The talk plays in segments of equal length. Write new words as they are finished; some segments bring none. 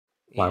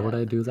Why would Yeah.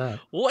 I do that?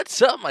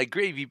 What's up, my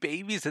gravy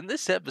babies? In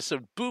this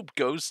episode, Boop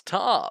goes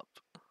top.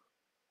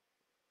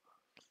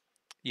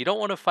 You don't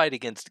want to fight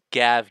against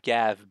Gav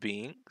Gav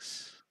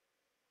beings.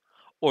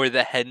 Or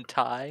the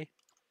hentai.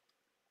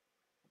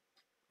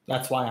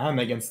 That's why I'm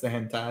against the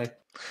hentai.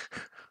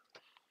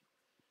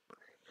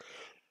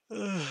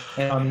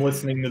 And I'm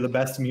listening to the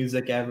best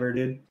music ever,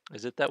 dude.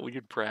 Is it that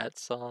weird Brat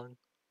song?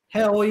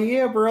 Hell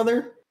yeah,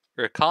 brother.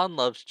 Rakan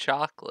loves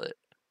chocolate.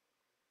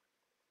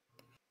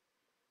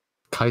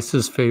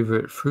 Kaisa's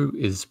favorite fruit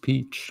is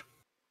peach.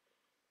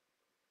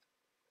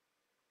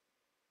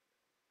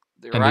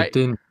 And it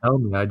didn't tell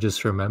me, I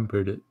just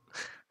remembered it.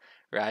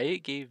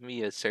 Riot gave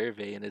me a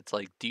survey and it's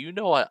like, do you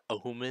know what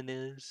Omen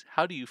is?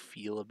 How do you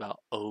feel about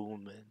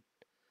Omen?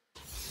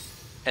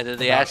 And then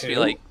they asked me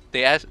like,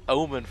 they asked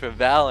Omen from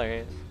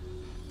Valorant.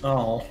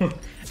 Oh.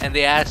 And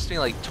they asked me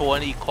like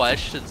 20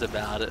 questions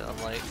about it.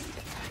 I'm like,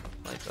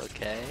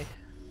 okay.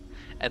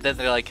 And then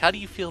they're like, how do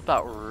you feel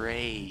about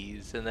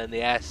Rays? And then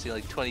they asked me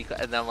like 20,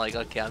 and then I'm like,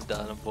 okay, I'm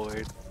done, I'm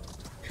bored.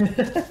 Your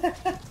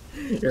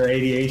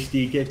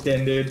ADHD kicked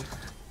in, dude.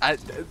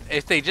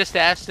 If they just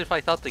asked if I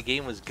thought the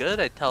game was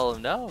good, I'd tell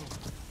them no.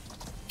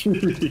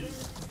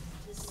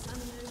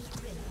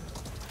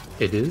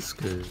 It is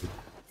good.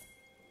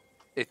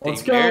 If they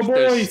Let's go, nerfed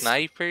those boys!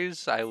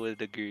 snipers, I would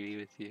agree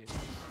with you.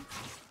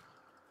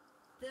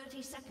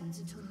 30 seconds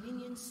until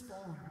minions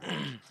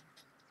spawn.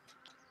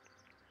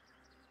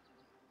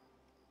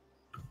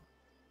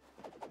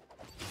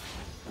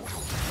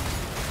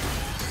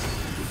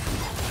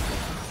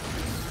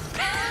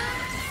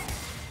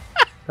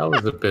 That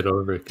was a bit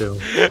overkill,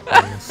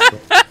 honestly.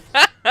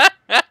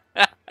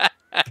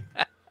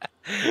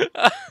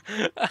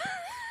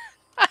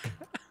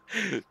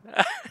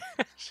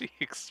 She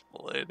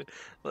exploded.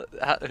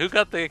 Who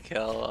got the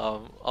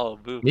kill? Oh,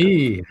 Boop.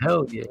 Me,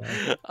 hell yeah.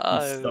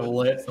 You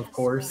stole it, of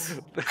course.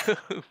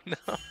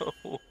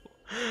 No.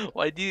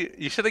 Why do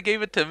you should have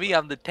gave it to me.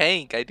 I'm the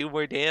tank. I do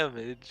more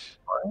damage.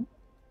 What?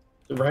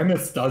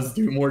 Remus does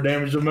do more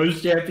damage than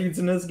most champions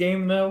in this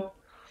game, though.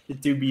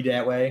 It do be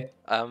that way.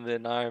 I'm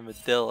an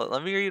armadillo.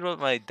 Let me read what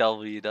my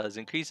W does.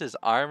 Increases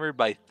armor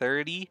by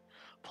 30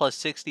 plus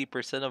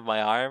 60% of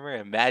my armor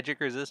and magic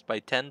resist by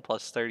 10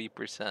 plus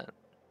 30%.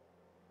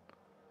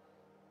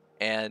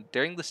 And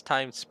during this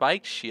time,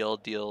 Spike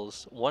Shield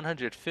deals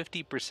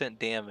 150%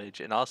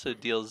 damage and also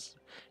deals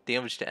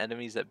damage to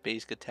enemies that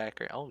basic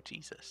attack. Oh,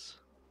 Jesus.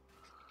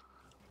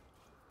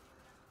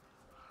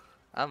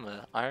 I'm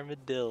an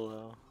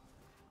armadillo.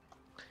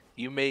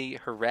 You may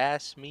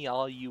harass me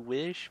all you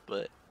wish,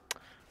 but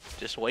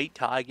just wait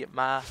till I get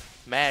my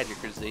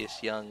magic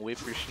resist, young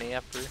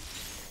whippersnapper.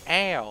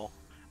 Ow.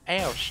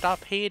 Ow,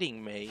 stop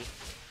hitting me.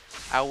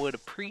 I would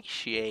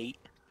appreciate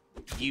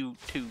you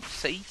to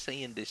cease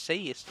and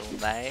desist on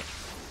that.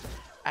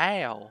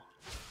 Ow.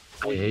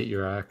 I hate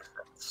your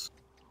accents.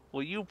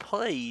 Will you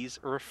please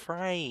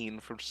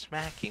refrain from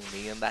smacking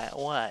me in that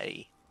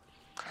way?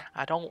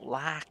 I don't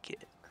like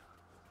it.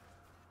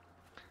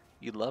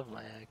 You love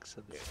my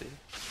accents, dude.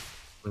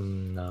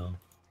 No.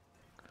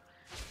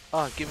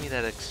 Oh, give me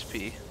that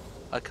XP.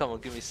 Oh, come on,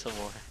 give me some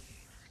more.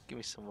 Give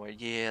me some more.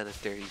 Yeah, the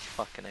dirty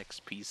fucking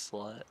XP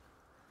slut.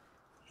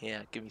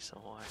 Yeah, give me some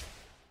more.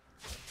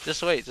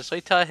 Just wait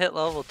till I hit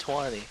level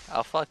 20.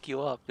 I'll fuck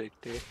you up,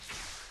 Victor.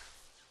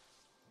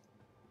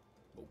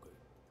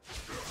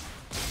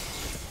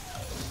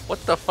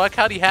 What the fuck?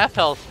 How'd he half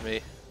health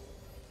me?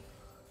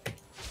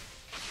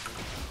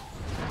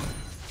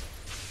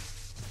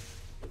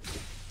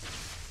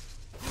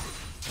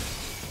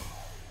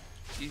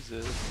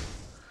 Jesus.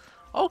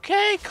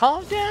 Okay,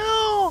 calm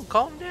down,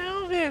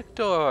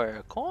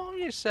 Victor. Calm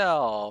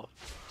yourself.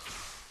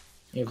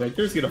 Yeah,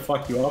 Victor's gonna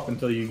fuck you up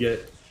until you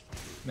get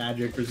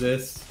magic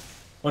resist.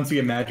 Once you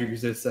get magic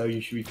resist, though, you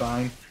should be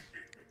fine.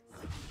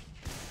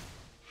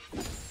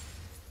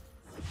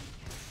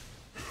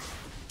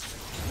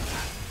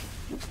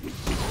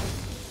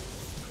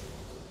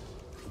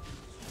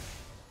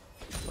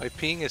 My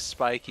ping is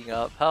spiking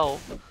up.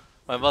 Help.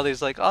 My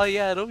mother's like, oh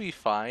yeah, it'll be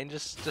fine.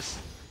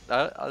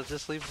 I'll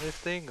just leave my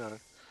thing on.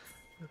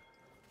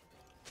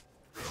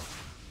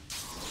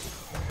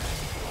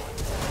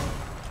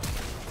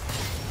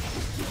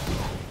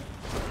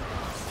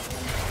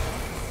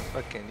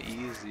 Fucking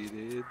easy,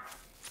 dude.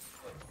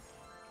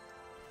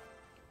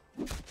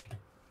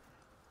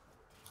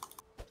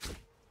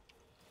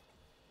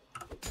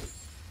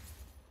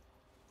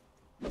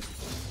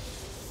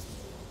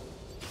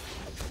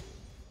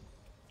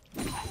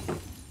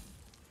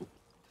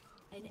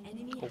 An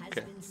enemy has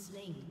been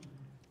slain.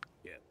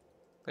 Yeah.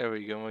 There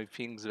we go, my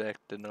ping's back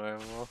to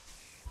normal.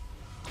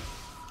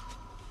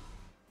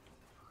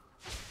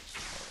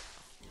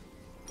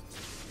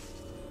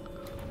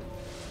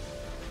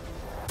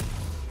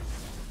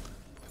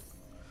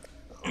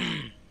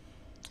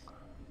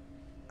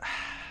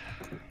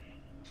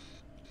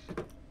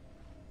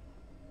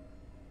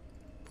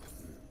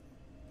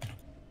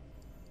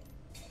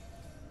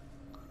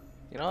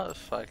 You know what?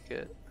 Fuck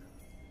it.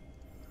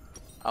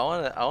 I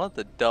want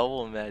the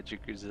double magic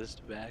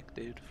resist back,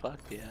 dude. Fuck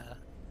yeah.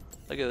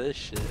 Look at this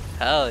shit.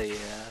 Hell yeah.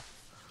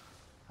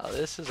 Oh,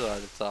 this is what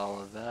it's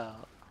all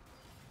about.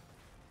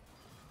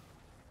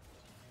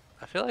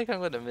 I feel like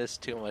I'm gonna miss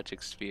too much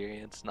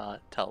experience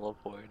not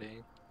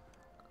teleporting.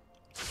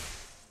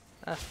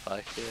 Ah,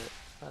 fuck it.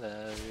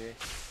 Whatever.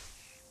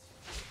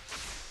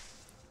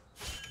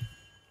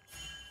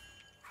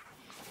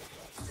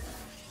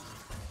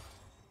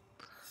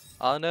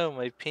 Oh no,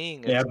 my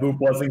ping. Yeah, Boop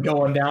wasn't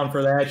going down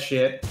for that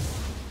shit.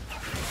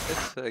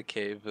 It's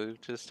okay,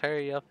 Boop. Just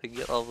hurry up and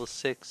get level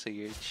 6 so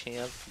you're a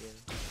champion.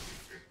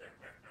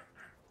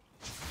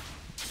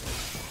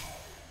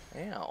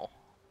 Ow.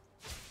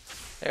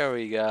 There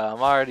we go.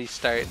 I'm already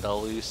starting to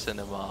loosen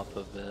him up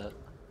a bit.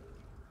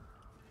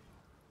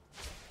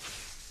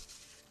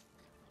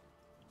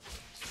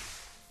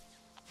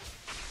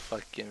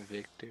 Fucking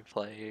Victor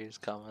players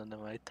coming to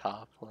my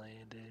top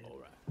lane, dude.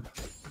 Alright.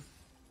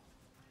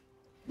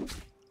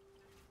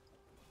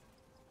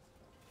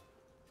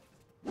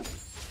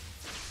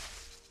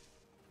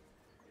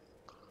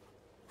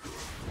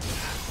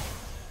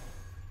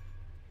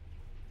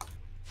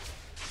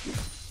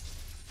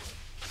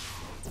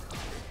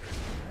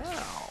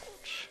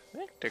 Ouch.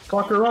 Victor,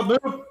 Fuck her up,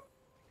 Boop. Alright.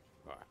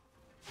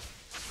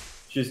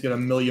 She's got a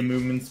million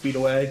movement speed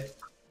away.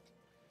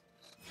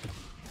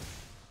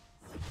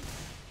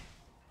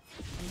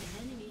 An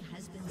enemy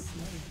has been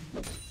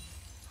slain.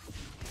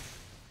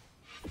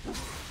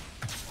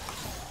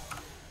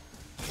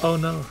 Oh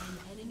no. An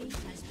enemy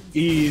has been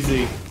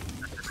Easy.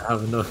 I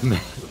have enough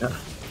mana.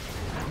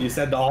 You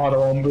said the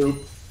auto on Boop.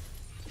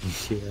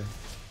 Yeah.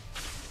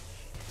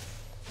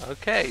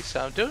 Okay,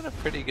 so I'm doing a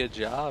pretty good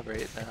job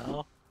right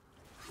now.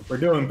 We're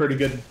doing pretty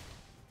good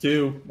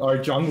too. Our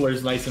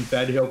jungler's nice and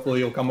fed. Hopefully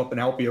he'll come up and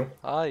help you.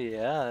 Oh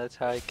yeah, that's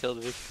how I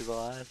killed Victor the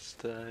last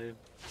time.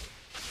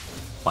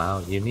 Wow,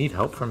 you need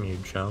help from your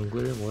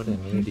jungler? What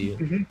an idiot.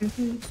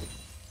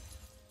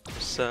 I'm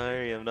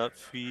sorry, I'm not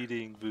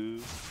feeding,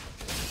 boo.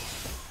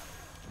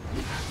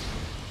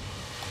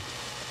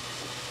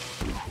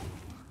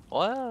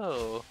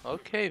 Whoa,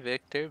 okay,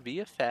 Victor, be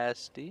a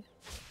fasty.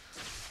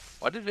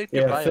 What did Victor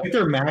Yeah, buy? if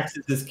Victor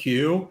maxes his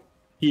Q,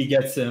 he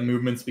gets a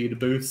movement speed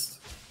boost.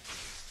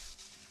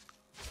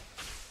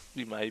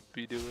 We might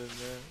be doing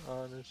that,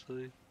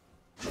 honestly.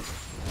 As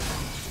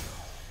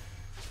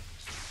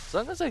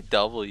long as I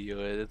W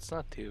it, it's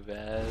not too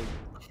bad.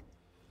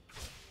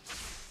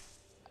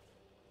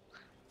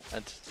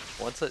 And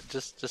once I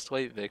just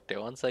wait, Victor.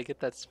 Once I get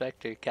that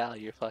Spectre Cal,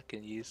 you're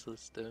fucking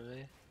useless to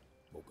me.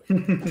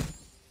 Okay.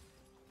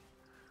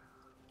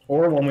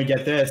 Or when we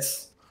get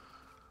this,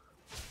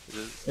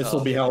 Is this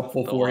will be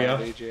helpful the for you.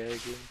 Water Dragon.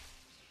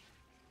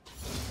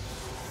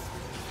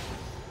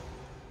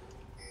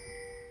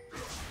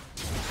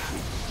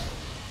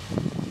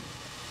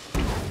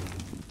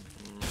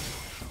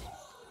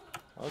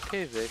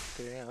 Okay,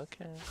 Victor.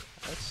 Okay,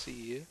 I see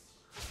you.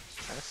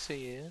 I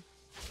see you.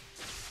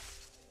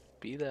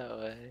 Be that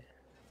way.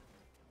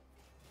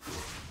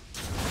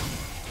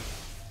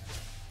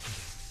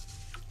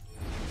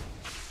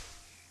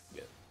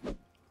 Yeah.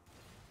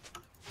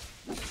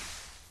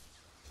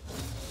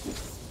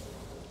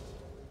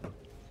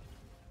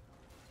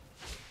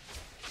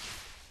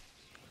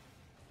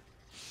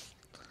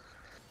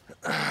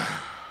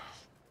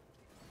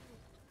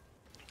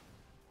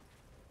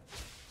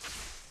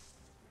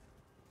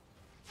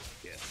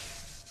 Yeah.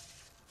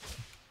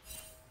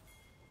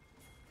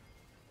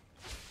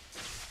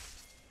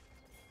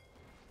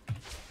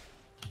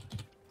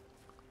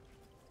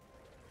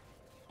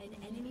 An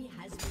enemy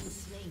has been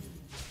slain.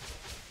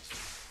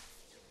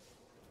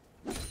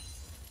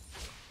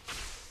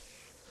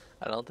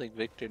 I don't think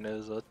Victor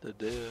knows what to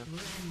do.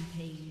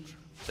 Rampage.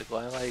 Like,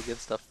 why am I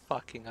against a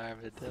fucking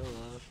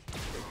armadillo?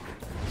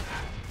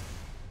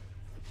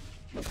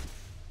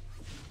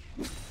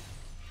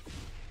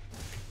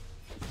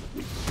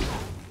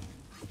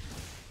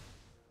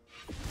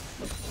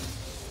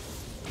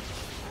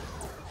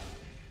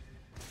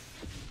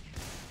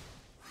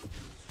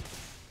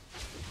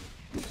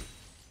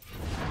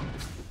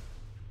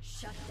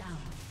 Shut down.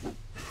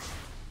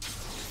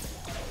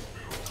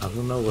 I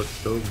don't know what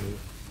killed me.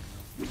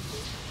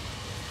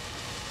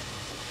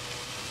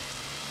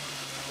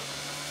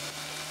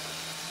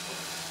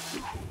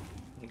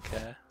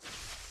 Okay.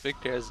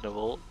 Victor has no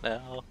ult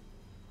now.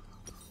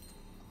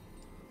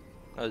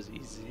 That was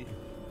easy.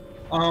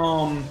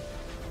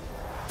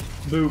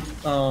 Boop,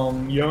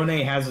 Yone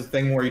has a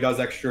thing where he does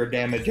extra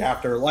damage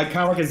after, like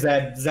kind of like a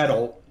Zed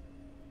ult.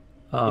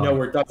 Oh, You know,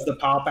 where it does the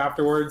pop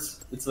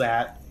afterwards? It's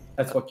that.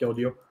 That's what killed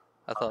you.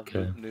 I thought Okay.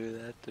 Boop knew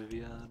that, to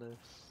be honest.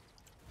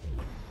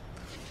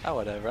 Oh,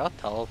 whatever. I'll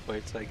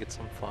teleport so I get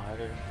some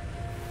fire.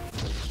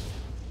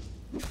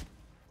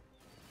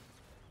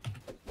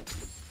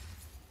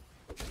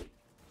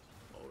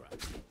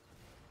 Alright.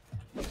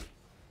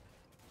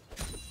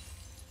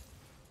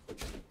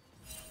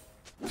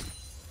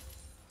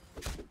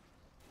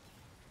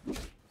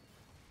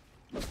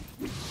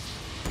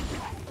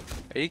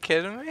 Are you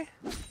kidding me?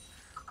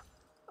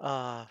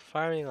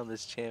 Farming on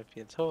this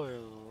champion's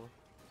horrible.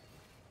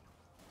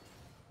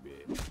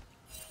 Yeah.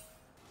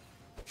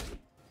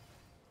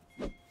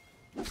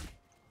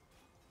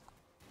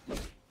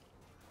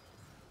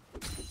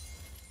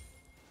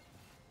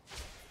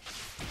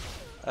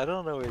 I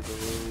don't know where the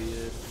Lily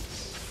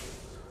is.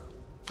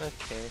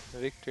 Okay,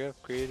 Victor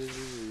upgraded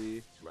the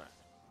Lily. Right.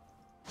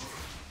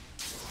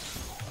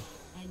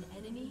 An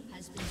enemy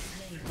has been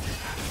slain.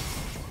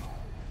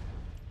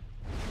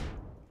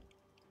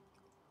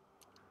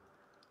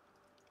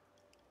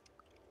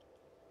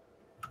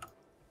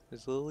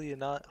 Is Lilia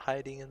not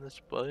hiding in this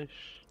bush?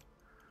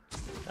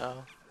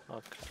 No?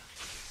 Okay.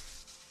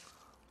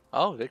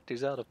 Oh,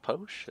 Victor's out of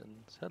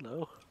potions.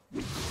 Hello.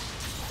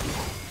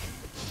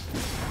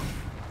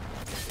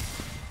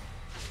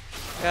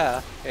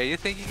 Yeah. Hey, you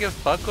think you can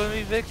fuck with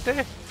me,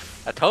 Victor?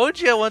 I told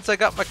you once I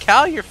got my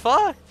cow, you're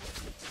fucked.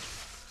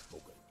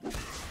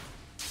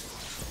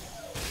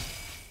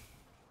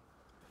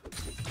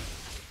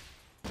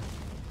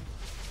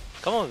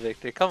 Come on,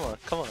 Victor. Come on.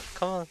 Come on.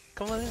 Come on.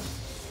 Come on in.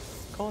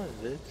 Come on,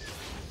 bitch.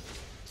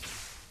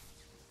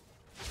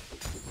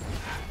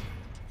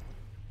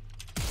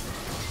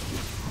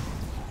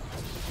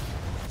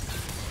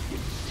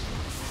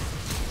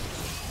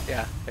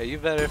 Yeah, hey, you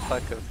better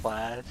fucking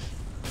flash.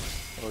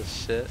 Oh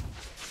shit.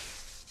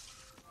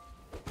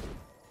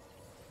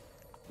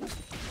 An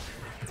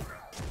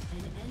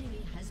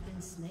enemy has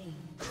been slain.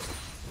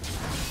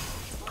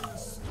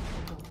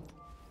 Unstoppable.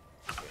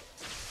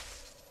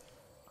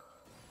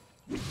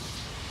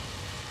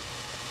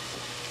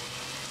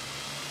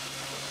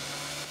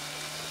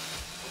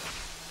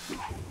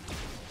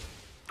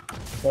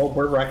 Well,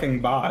 we're wrecking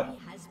bot. Enemy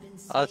has been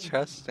I'll slain.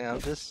 trust you. I'm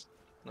just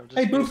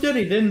Hey, Boop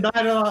Diddy didn't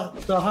die to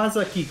the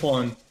Hazaki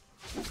clone.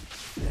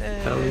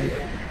 Hell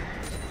yeah.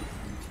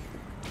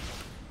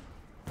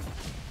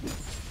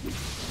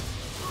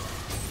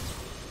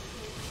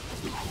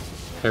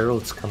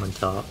 Harold's coming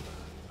top.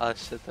 Oh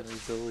shit, that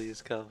means Lily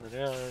is coming.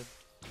 Run.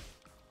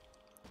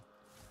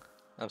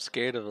 I'm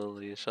scared of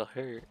Lily. She'll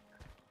hurt.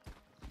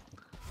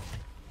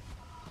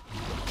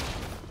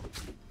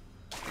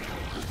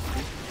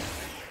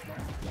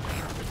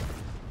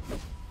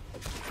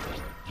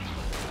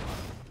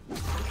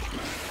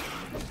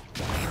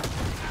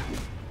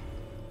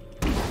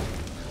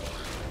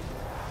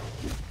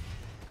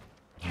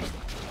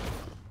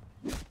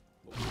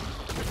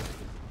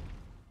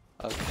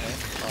 Okay,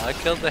 well I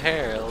killed the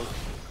Herald.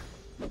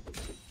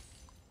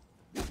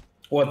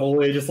 What, the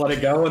way just let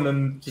it go and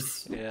then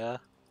just Yeah,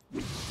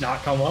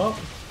 not come up?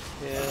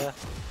 yeah.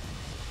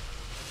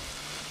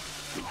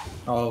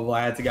 Oh,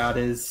 Vlad's got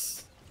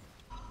his...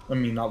 I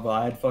mean, not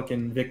Vlad,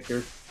 fucking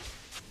Victor.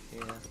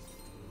 Yeah.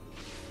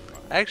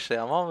 Actually,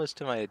 I'm almost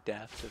to my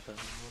adaptive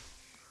element.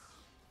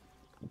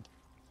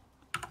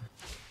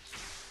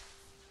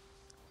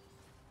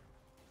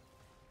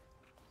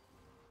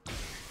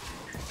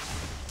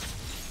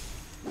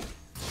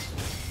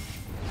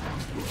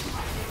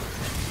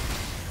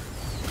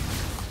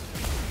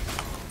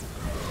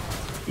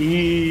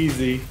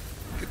 Easy.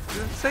 Get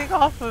this thing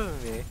off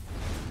of me.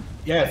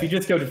 Yeah, if you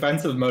just go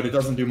defensive mode, it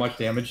doesn't do much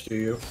damage to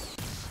you.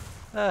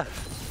 Ah.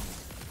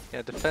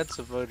 Yeah,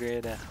 defensive mode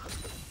right now.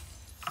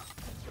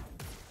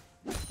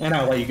 And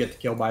I'll let you get the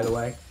kill, by the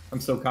way. I'm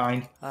so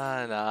kind.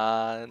 Ah,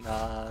 nah.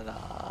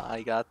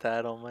 I got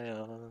that on my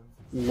own.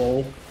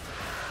 Lol.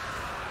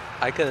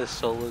 I could have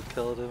solo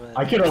killed him.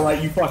 I could have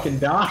let you fucking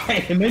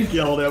die and then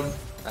killed him.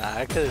 Nah,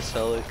 I could have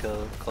solo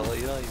killed him, Cole.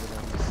 You don't even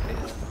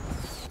understand.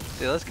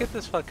 Dude, let's get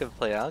this fucking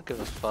play. I don't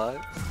give a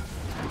fuck.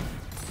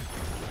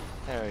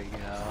 There we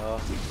go.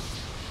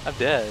 I'm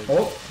dead.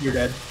 Oh, you're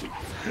dead.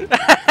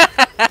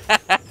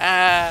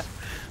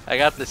 I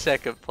got the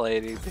second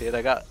plating, dude.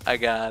 I got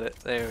it.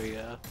 There we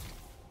go.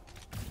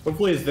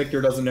 Hopefully his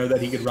Victor doesn't know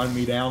that he could run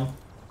me down.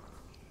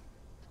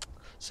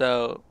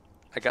 So,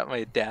 I got my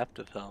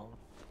adaptive helm.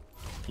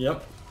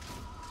 Yep.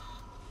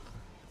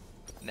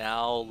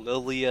 Now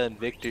Lilia and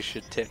Victor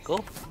should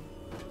tickle.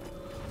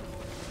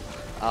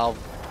 I'll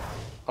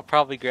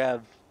probably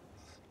grab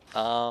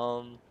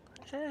yeah,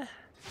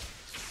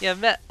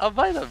 I'll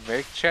buy the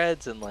Merc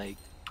Treads and like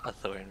a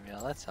Thorn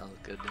Mail. That sounds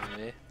good to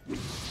me.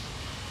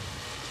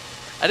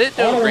 I didn't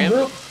know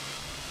random.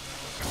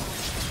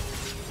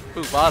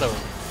 Ooh, auto.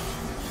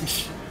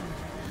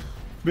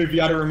 But you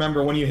gotta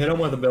remember, when you hit him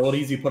with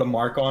abilities, you put a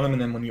mark on him,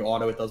 and then when you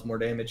auto, it does more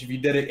damage. If you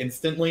did it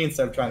instantly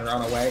instead of trying to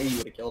run away, you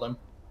would have killed him.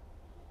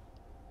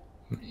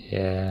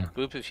 Yeah.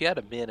 Boop, if you had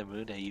a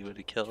Manamune, you would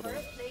have killed him.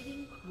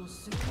 Plating will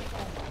soon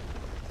fall.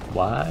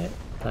 Why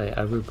did I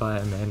ever buy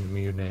a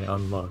Manamune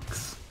on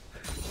Lux?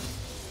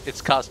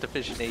 It's cost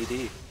efficient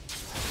AD.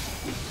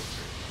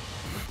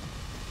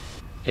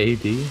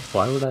 AD?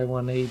 Why would I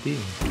want AD?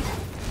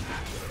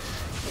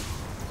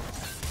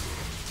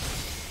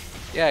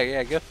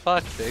 Yeah, get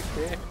fucked,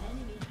 Victor. An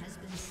enemy has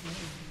been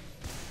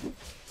slain.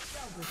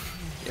 Double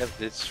kill. Yeah,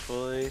 bitch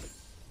boy.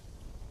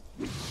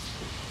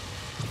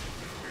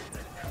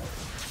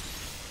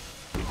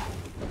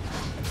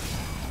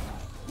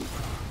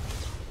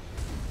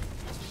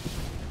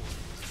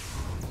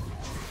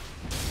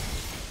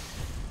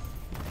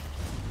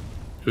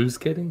 Who's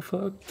getting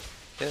fucked?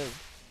 Yeah.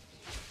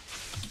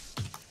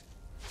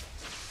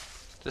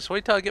 Just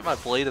wait till I get my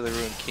Blade of the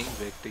Ruined King,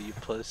 Victor, you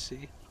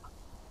pussy.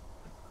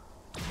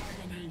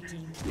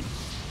 Dominating.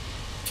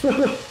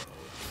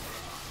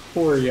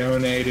 Poor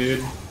Yone,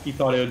 dude. He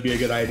thought it would be a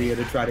good idea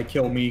to try to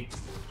kill me.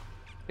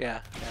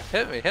 Yeah,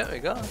 hit me, go on,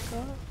 go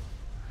on.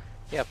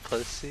 Yeah,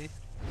 pussy.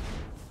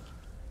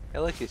 Hey,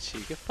 look at you,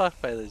 get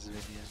fucked by this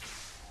minion.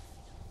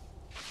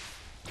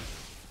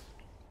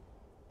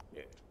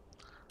 Yeah.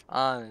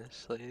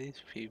 Honestly,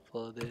 these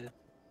people, dude.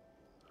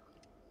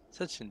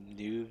 Such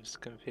noobs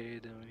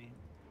compared to me.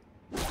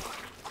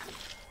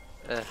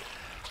 Ugh.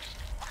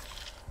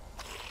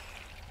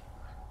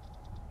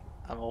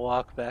 I'm gonna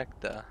walk back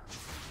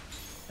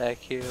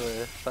here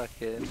with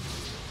fucking.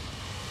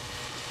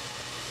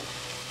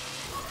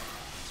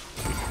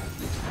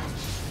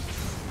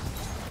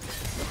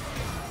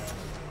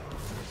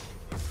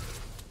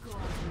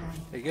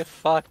 Hey, get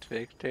fucked,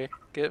 Victor.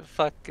 Get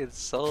fucking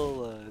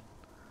soloed.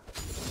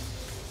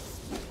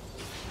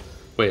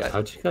 Wait,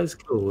 how'd you guys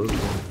kill Luke?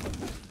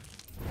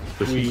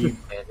 Was she We-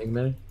 just standing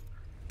there?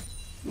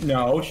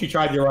 No, she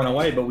tried to run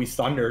away, but we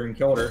stunned her and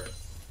killed her.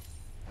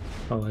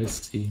 Oh, I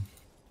see.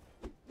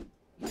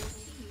 Your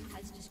team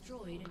has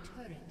destroyed a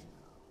turret.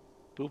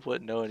 Boop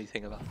wouldn't know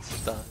anything about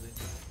stunning.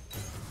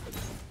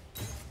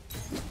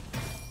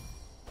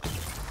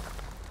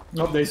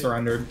 Nope, they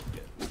surrendered.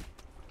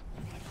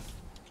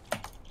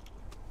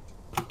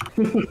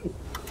 There we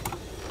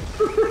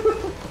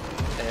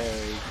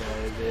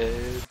go,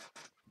 dude.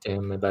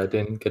 Damn it, I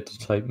didn't get to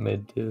type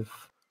mid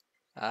diff.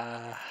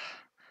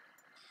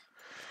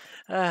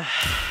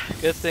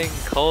 Good thing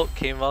Colt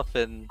came up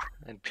and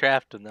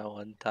trapped him that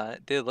one time.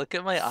 Dude, look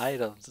at my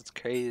items. It's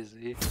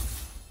crazy.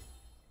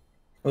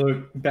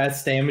 Look,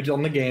 best damage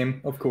on the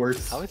game, of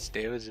course. How much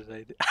damage did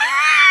I do?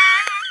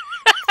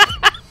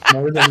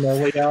 More than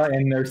Lilia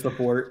and their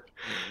support.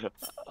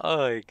 Oh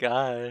my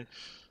gosh.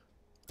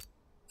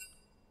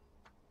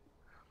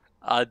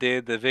 Oh,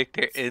 dude, the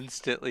Victor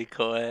instantly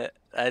quit.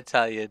 That's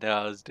how you know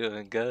I was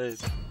doing good.